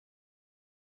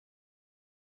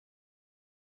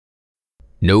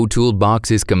No toolbox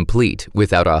is complete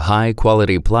without a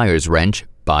high-quality pliers wrench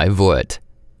by Würth.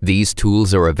 These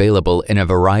tools are available in a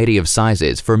variety of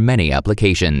sizes for many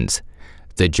applications.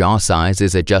 The jaw size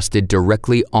is adjusted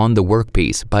directly on the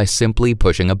workpiece by simply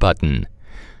pushing a button.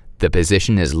 The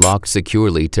position is locked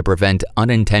securely to prevent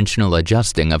unintentional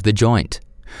adjusting of the joint.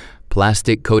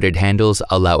 Plastic-coated handles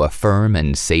allow a firm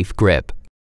and safe grip.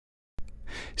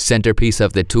 Centerpiece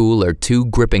of the tool are two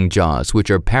gripping jaws which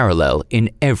are parallel in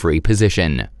every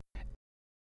position.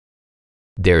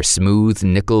 Their smooth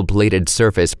nickel-plated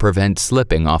surface prevents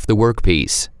slipping off the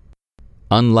workpiece.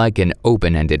 Unlike an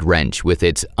open-ended wrench with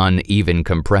its uneven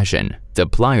compression, the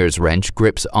pliers wrench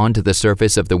grips onto the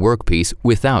surface of the workpiece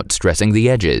without stressing the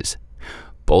edges.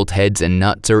 Bolt heads and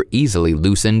nuts are easily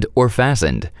loosened or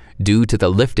fastened. Due to the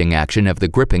lifting action of the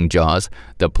gripping jaws,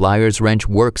 the pliers wrench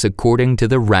works according to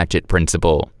the ratchet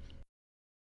principle.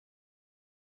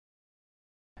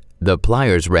 The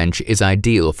pliers wrench is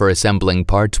ideal for assembling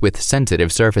parts with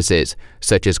sensitive surfaces,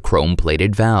 such as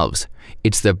chrome-plated valves.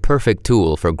 It's the perfect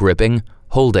tool for gripping,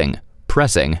 holding,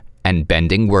 pressing, and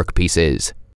bending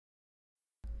workpieces.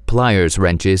 Pliers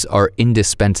wrenches are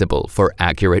indispensable for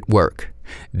accurate work.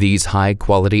 These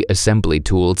high-quality assembly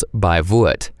tools by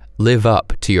Würth live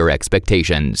up to your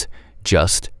expectations,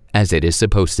 just as it is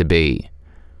supposed to be.